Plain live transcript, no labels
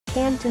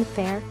Canton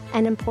Fair,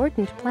 an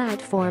important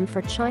platform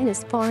for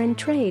China's foreign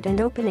trade and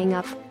opening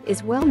up,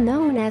 is well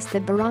known as the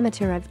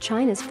barometer of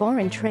China's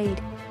foreign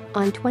trade.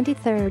 On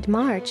 23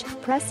 March,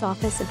 press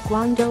office of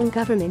Guangdong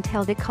government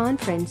held a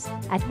conference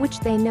at which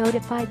they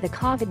notified the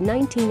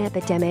COVID-19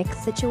 epidemic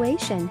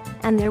situation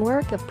and their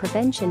work of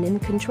prevention and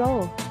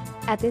control.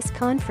 At this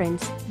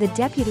conference, the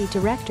Deputy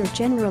Director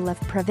General of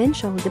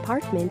Provincial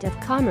Department of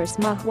Commerce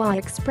Ma Hua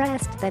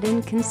expressed that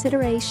in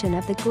consideration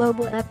of the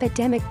global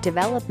epidemic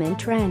development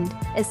trend,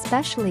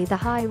 especially the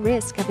high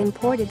risk of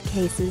imported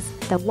cases,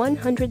 the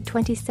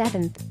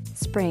 127th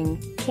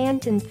Spring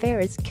Canton Fair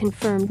is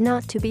confirmed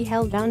not to be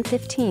held on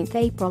 15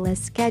 April as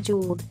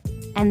scheduled.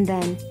 And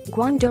then,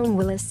 Guangdong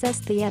will assess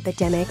the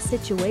epidemic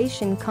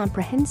situation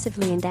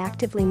comprehensively and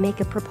actively make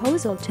a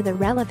proposal to the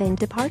relevant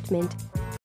department.